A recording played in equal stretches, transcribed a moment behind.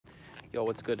Yo,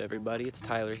 what's good everybody? It's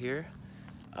Tyler here.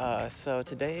 So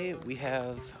today we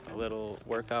have a little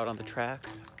workout on the track.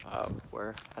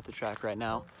 We're at the track right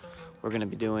now. We're gonna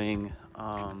be doing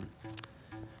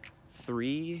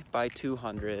 3 by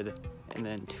 200 and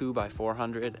then 2 by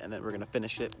 400, and then we're gonna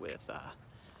finish it with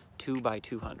 2 by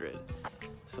 200.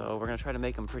 So we're gonna try to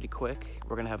make them pretty quick.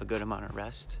 We're gonna have a good amount of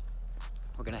rest.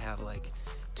 We're gonna have like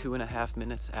 2.5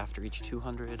 minutes after each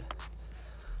 200,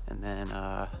 and then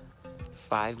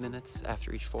 5 minutes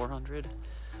after each 400.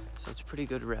 So it's pretty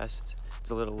good rest. It's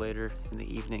a little later in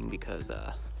the evening because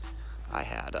I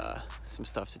had some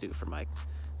stuff to do for my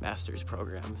master's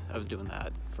program. I was doing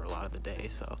that for a lot of the day,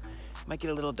 so it might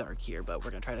get a little dark here, but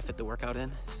we're gonna try to fit the workout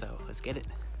in, so let's get it.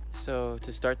 So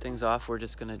to start things off, we're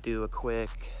just gonna do a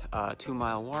quick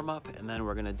 2-mile warm-up, and then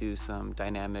we're gonna do some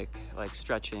dynamic like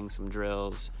stretching, some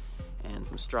drills, and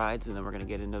some strides, and then we're gonna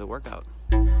get into the workout.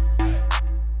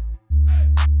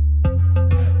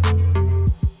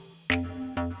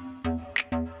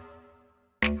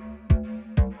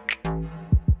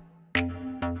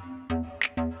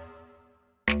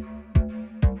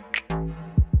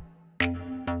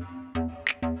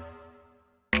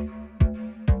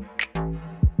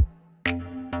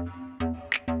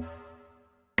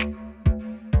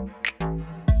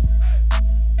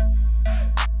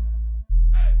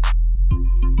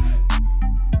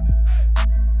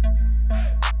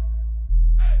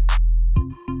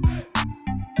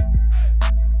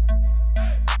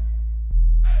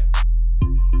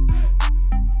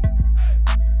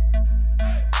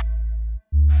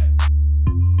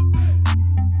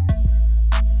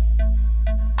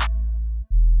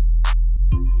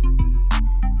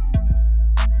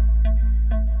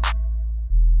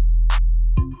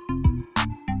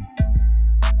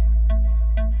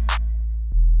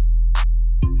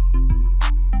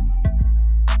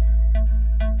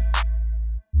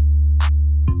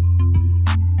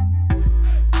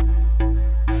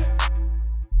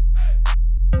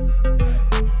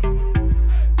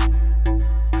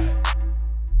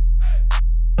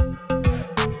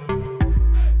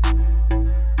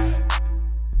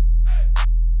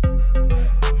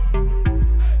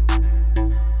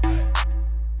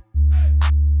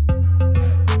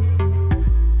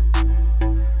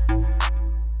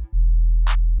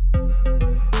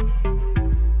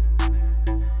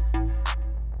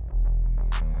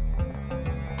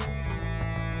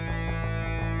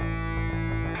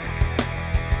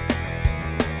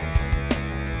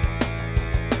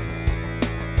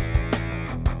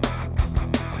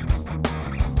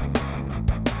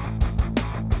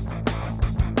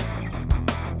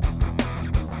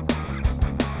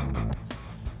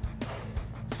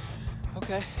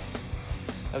 Okay,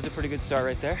 that was a pretty good start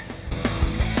right there.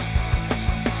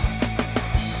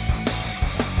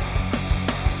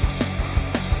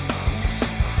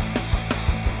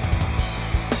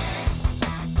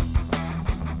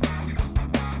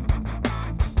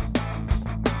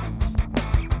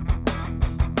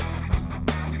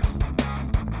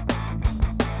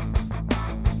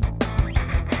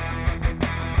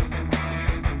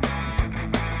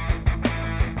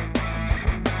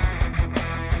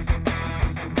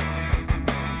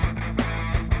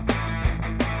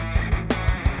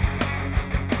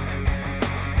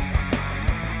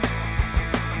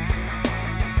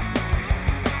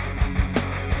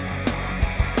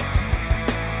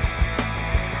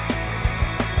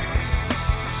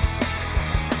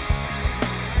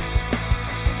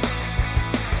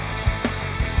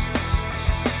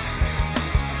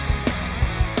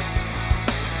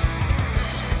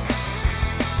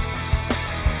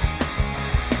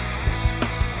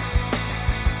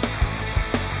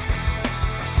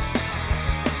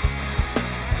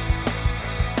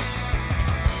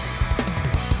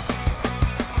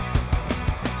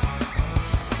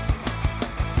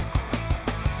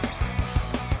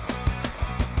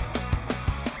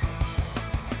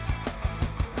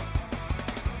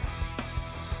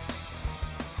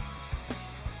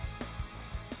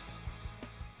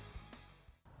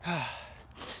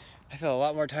 I feel a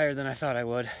lot more tired than I thought I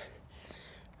would.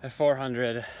 At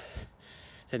 400,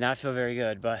 did not feel very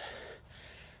good, but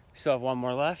we still have 1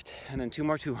 more left and then 2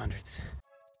 more 200s.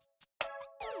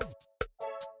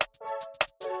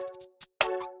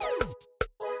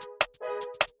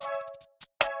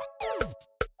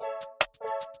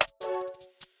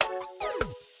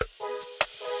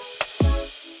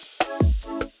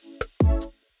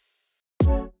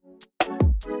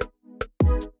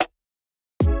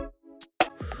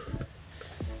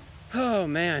 Oh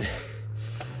man,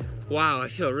 wow, I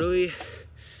feel really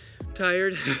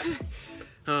tired.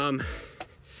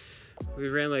 We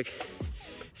ran like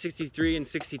 63 and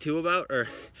 62 about, or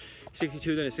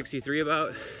 62 than a 63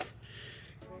 about.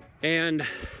 And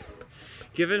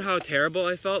given how terrible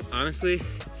I felt, honestly,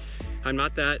 I'm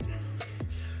not that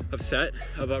upset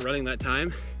about running that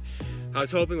time. I was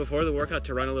hoping before the workout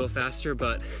to run a little faster,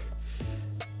 but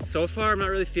so far I'm not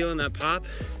really feeling that pop.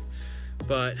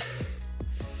 But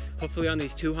hopefully on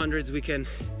these 200s we can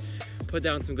put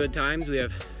down some good times. We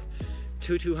have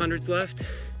 2 200s left,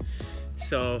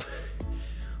 so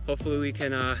hopefully we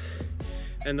can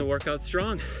end the workout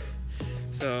strong.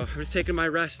 So I'm just taking my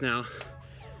rest now.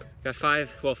 Got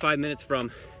 5 minutes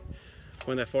from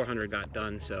when that 400 got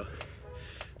done, so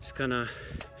just gonna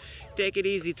take it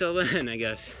easy till then, I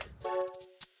guess.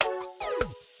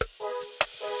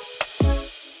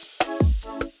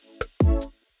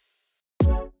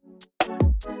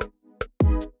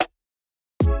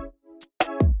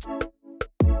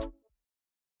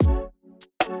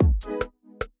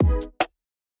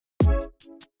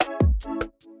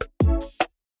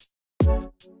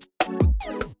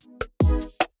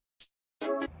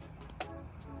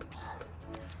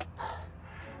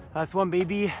 Last one,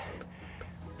 baby.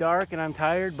 It's dark and I'm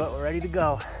tired, but we're ready to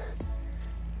go.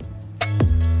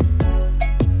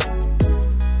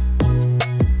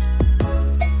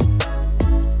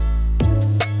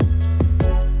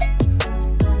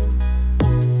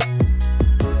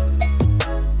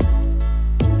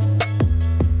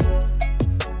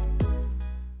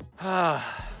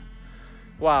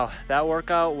 Wow, that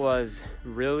workout was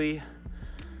really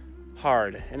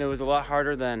hard, and it was a lot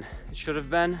harder than it should have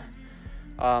been.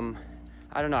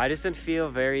 I don't know, I just didn't feel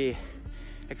very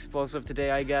explosive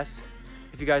today, I guess.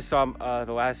 If you guys saw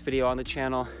the last video on the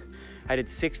channel, I did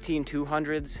 16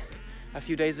 200s a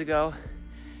few days ago,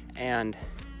 and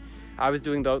I was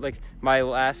doing those, like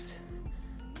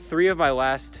three of my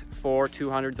last 4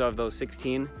 200s of those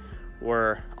 16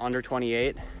 were under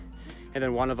 28, and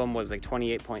then one of them was like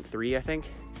 28.3, I think.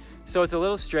 So it's a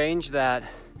little strange that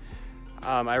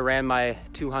I ran my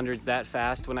 200s that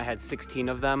fast when I had 16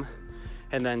 of them.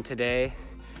 And then today,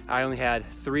 I only had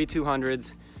 3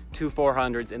 200s, 2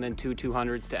 400s, and then 2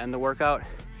 200s to end the workout.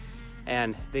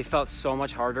 And they felt so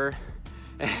much harder.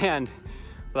 And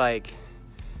like,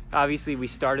 obviously we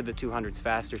started the 200s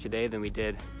faster today than we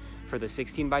did for the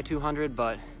 16 by 200,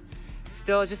 but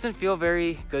still it just didn't feel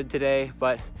very good today.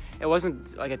 But it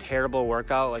wasn't like a terrible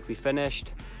workout. Like we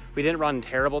didn't run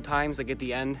terrible times. Like at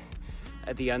the end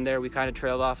there, we kind of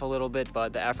trailed off a little bit,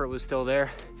 but the effort was still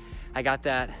there. I got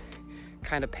that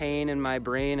kind of pain in my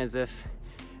brain as if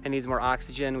it needs more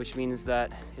oxygen, which means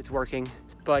that it's working.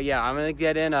 But yeah, I'm gonna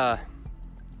get in a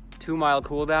 2-mile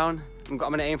cool down. I'm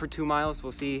gonna aim for 2 miles.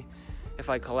 We'll see if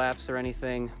I collapse or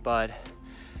anything. But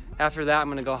after that, I'm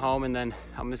gonna go home, and then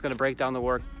I'm just gonna break down the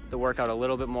workout a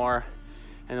little bit more,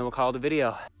 and then we'll call it a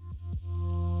video.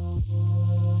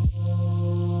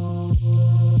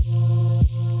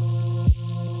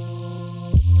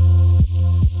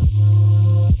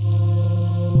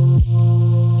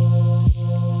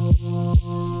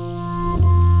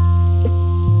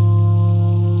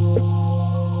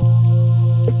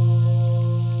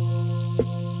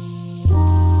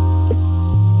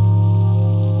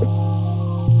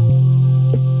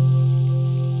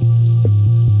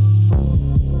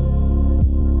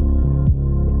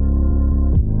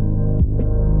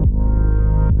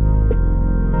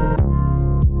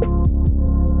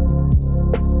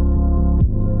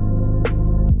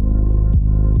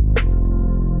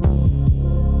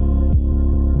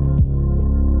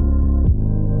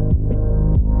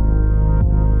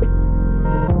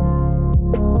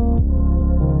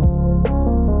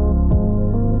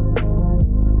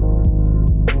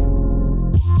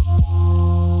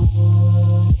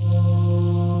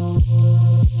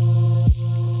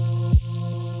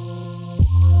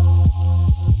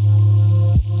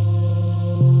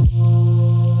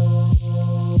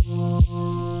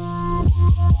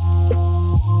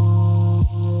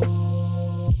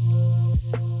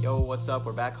 What's up?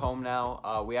 We're back home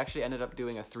now. We actually ended up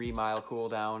doing a 3-mile cool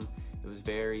down. It was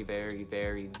very, very,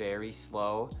 very, very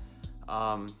slow.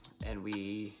 And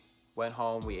we went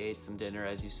home, we ate some dinner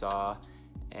as you saw,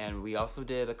 and we also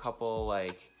did a couple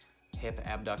like hip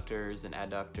abductors and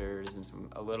adductors and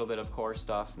a little bit of core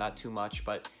stuff, not too much,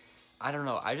 but I don't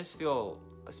know. I just feel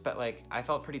like I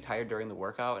felt pretty tired during the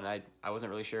workout, and I wasn't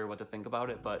really sure what to think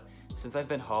about it, but since I've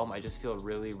been home, I just feel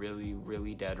really, really,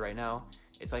 really dead right now.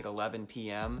 It's like 11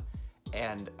 p.m.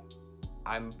 and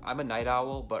I'm a night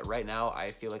owl, but right now I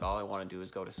feel like all I want to do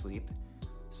is go to sleep.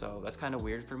 So that's kind of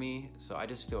weird for me. So I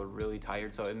just feel really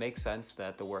tired. So it makes sense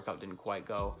that the workout didn't quite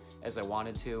go as I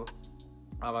wanted to.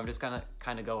 I'm just gonna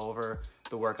kind of go over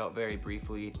the workout very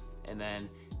briefly and then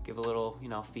give a little,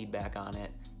 feedback on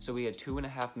it. So we had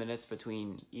 2.5 minutes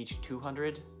between each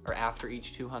 200, or after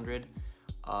each 200.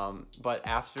 But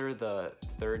after the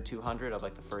third 200 of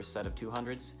like the first set of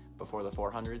 200s, before the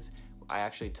 400s, I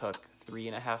actually took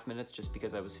 3.5 minutes just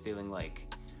because I was feeling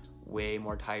like way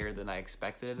more tired than I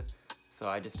expected. So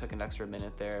I just took an extra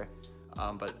minute there.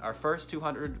 But our first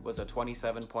 200 was a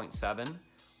 27.7,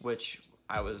 which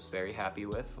I was very happy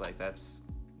with. Like that's,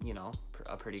 you know,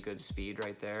 a pretty good speed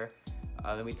right there.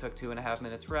 Then we took 2.5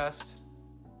 minutes rest.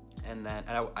 And then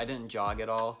I didn't jog at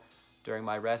all during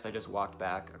my rest. I just walked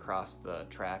back across the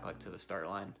track, like to the start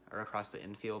line, or across the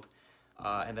infield.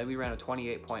 And then we ran a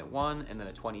 28.1 and then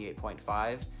a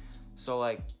 28.5. So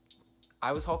like,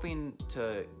 I was hoping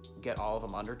to get all of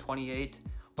them under 28,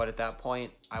 but at that point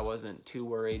I wasn't too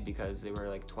worried because they were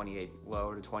like 28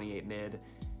 low to 28 mid,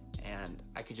 and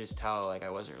I could just tell like I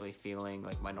wasn't really feeling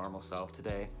like my normal self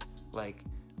today. Like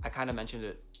I kind of mentioned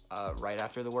it right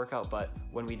after the workout, but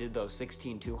when we did those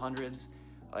 16 200s,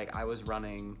 like I was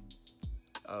running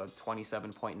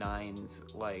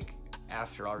 27.9s like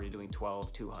after already doing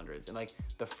 12 200s, and like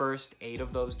the first 8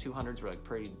 of those 200s were like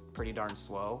pretty darn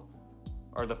slow,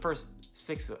 or the first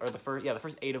 8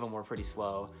 of them were pretty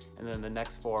slow, and then the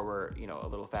next 4 were, you know, a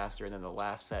little faster, and then the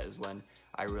last set is when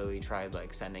I really tried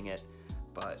like sending it.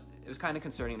 But it was kind of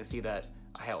concerning to see that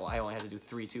I only had to do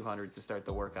 3 200s to start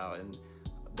the workout, and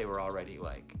they were already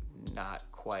like not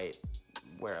quite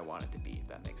where I wanted to be, if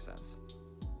that makes sense.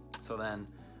 So then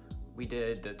we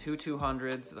did the 2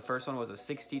 200s. The first one was a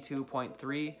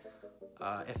 62.3.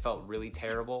 It felt really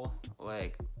terrible.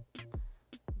 Like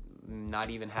not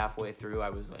even halfway through, I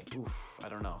was like, oof, I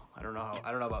don't know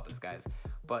about this, guys.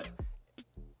 But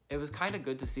it was kind of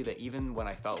good to see that even when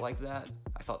I felt like that,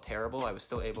 I felt terrible, I was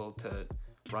still able to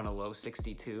run a low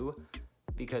 62,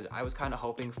 because I was kind of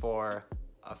hoping for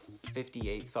a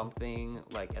 58 something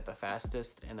like at the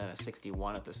fastest and then a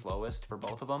 61 at the slowest for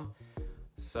both of them.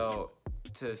 So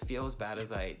to feel as bad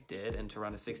as I did and to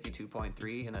run a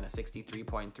 62.3 and then a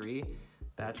 63.3,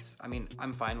 that's, I mean,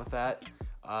 I'm fine with that.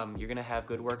 You're gonna have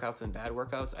good workouts and bad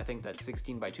workouts. I think that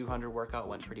 16x200 workout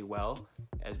went pretty well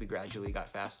as we gradually got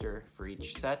faster for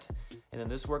each set. And then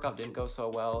this workout didn't go so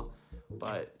well,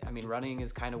 but I mean, running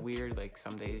is kind of weird. Like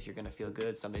some days you're gonna feel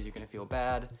good, some days you're gonna feel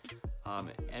bad.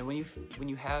 And when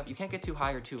you can't get too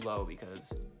high or too low,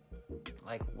 because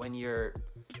like when you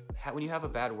have a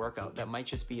bad workout, that might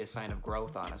just be a sign of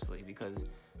growth, honestly, because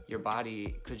your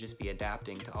body could just be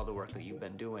adapting to all the work that you've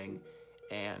been doing,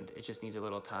 and it just needs a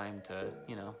little time to,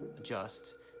 you know,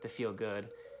 adjust, to feel good.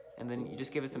 And then you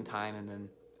just give it some time, and then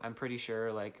I'm pretty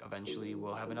sure like eventually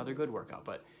we'll have another good workout.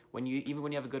 But even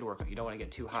when you have a good workout, you don't want to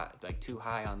get too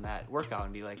high on that workout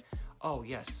and be like, oh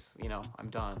yes, you know, I'm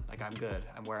done, like I'm good,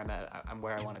 I'm where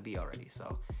I want to be already.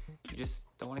 So you just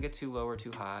don't want to get too low or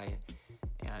too high,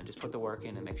 and just put the work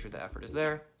in and make sure the effort is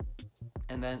there.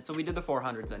 And then, so we did the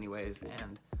 400s anyways,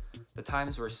 and the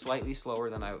times were slightly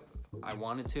slower than I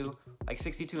wanted to. Like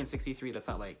 62 and 63, that's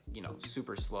not like, you know,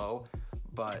 super slow,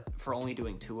 but for only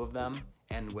doing 2 of them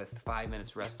and with 5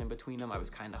 minutes rest in between them, I was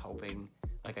kind of hoping,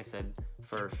 like I said,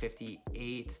 for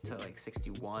 58 to like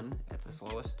 61 at the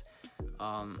slowest.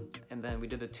 And then we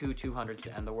did the 2 200s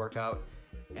to end the workout,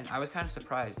 and I was kind of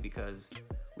surprised because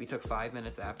we took 5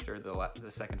 minutes after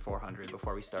the second 400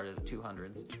 before we started the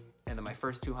 200s, and then my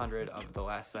first 200 of the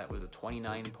last set was a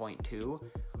 29.2,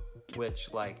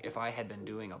 which, like, if I had been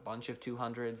doing a bunch of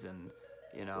 200s and,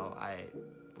 you know, I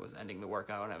was ending the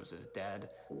workout and I was just dead,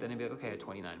 then it'd be like, okay, a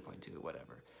 29.2,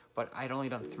 whatever. But I'd only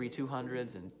done 3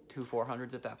 200s and 2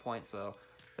 400s at that point, so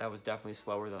that was definitely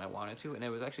slower than I wanted to, and it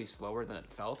was actually slower than it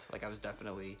felt. Like I was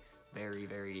definitely very,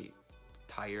 very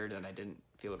tired, and I didn't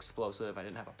feel explosive. I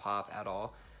didn't have a pop at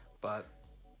all, but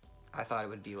I thought it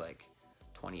would be like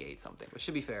 28 something, which,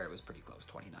 to be fair, it was pretty close,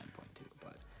 29.2,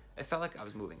 but it felt like I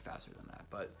was moving faster than that.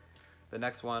 But the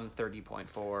next one,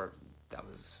 30.4, that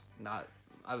was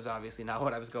obviously not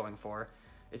what I was going for.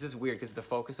 It's just weird because the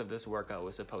focus of this workout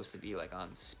was supposed to be like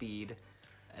on speed,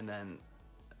 and then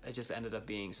it just ended up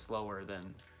being slower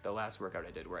than the last workout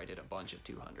I did, where I did a bunch of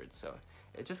 200s. So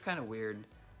it's just kind of weird.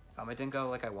 It didn't go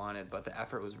like I wanted, but the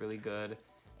effort was really good.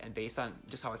 And based on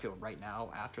just how I feel right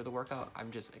now after the workout,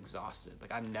 I'm just exhausted.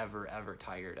 Like I'm never ever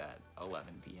tired at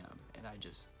 11 p.m. and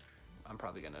I'm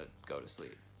probably gonna go to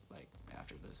sleep like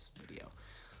after this video,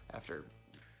 after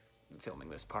filming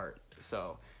this part.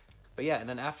 So, but yeah, and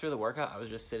then after the workout, I was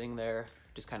just sitting there,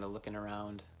 just kind of looking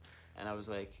around, and I was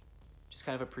like, just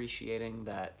kind of appreciating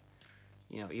that,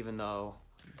 you know, even though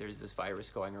there's this virus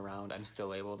going around, I'm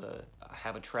still able to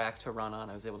have a track to run on.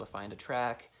 I was able to find a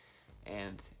track,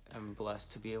 and I'm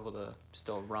blessed to be able to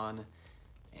still run,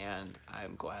 and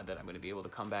I'm glad that I'm going to be able to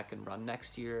come back and run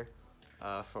next year.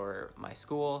 for my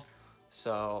school,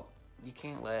 so you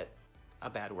can't let a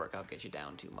bad workout get you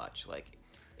down too much. Like,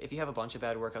 if you have a bunch of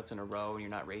bad workouts in a row and you're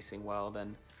not racing well,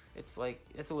 then it's like,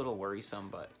 it's a little worrisome,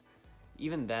 but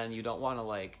even then you don't want to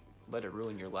like let it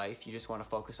ruin your life. You just want to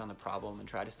focus on the problem and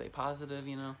try to stay positive,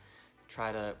 you know,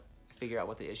 try to figure out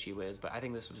what the issue is. But I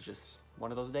think this was just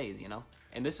one of those days, you know,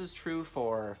 and this is true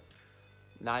for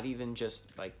not even just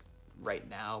like right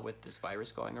now with this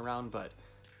virus going around, but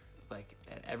like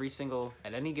at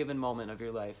any given moment of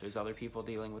your life, there's other people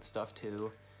dealing with stuff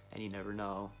too, and you never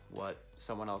know what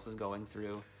someone else is going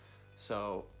through.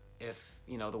 So if,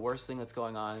 you know, the worst thing that's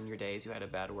going on in your day is you had a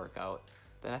bad workout,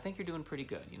 then I think you're doing pretty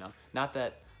good, you know? Not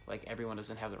that like everyone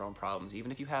doesn't have their own problems.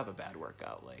 Even if you have a bad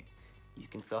workout, like you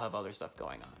can still have other stuff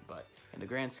going on. But in the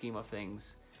grand scheme of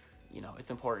things, you know,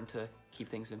 it's important to keep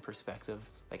things in perspective.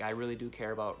 Like, I really do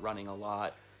care about running a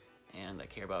lot, and I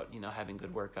care about, you know, having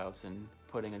good workouts and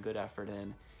putting a good effort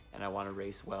in, and I want to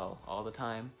race well all the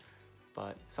time.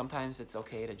 But sometimes it's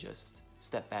okay to just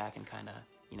step back and kind of,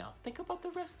 you know, think about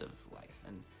the rest of life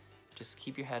and just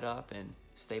keep your head up and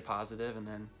stay positive. And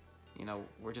then, you know,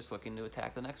 we're just looking to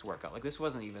attack the next workout. Like, this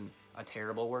wasn't even a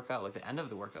terrible workout. Like, the end of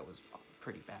the workout was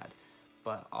pretty bad,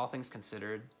 but all things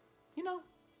considered, you know,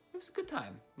 it was a good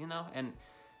time, you know? And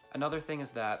another thing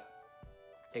is that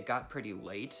it got pretty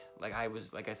late. Like,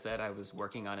 like I said, I was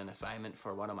working on an assignment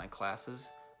for one of my classes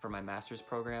for my master's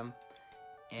program,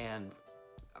 and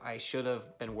I should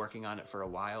have been working on it for a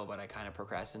while, but I kind of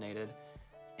procrastinated,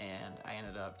 and I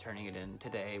ended up turning it in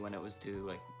today when it was due,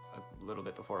 like a little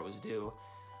bit before it was due.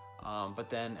 But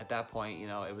then at that point, you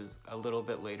know, it was a little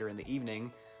bit later in the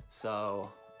evening, so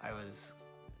I was,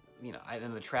 you know,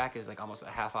 and the track is like almost a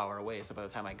half hour away, so by the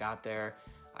time I got there,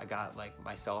 I got like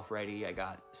myself ready, I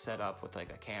got set up with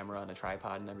like a camera and a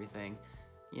tripod and everything.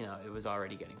 You know, it was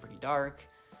already getting pretty dark,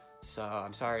 so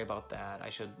I'm sorry about that.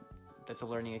 That's a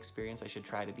learning experience. I should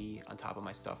try to be on top of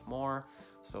my stuff more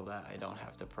so that I don't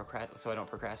have to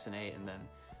procrastinate and then,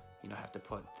 you know, have to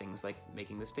put things like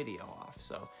making this video off.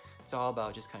 So it's all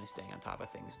about just kind of staying on top of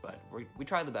things, but we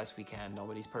try the best we can.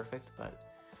 Nobody's perfect,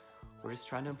 but we're just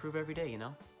trying to improve every day, you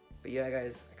know? But yeah,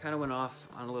 guys, I kind of went off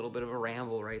on a little bit of a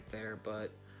ramble right there,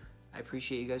 but I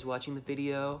appreciate you guys watching the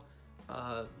video.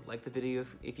 Like the video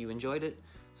if you enjoyed it,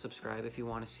 subscribe if you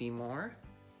want to see more,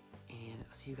 and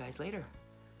I'll see you guys later.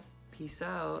 Peace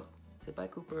out. Say bye,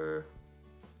 Cooper.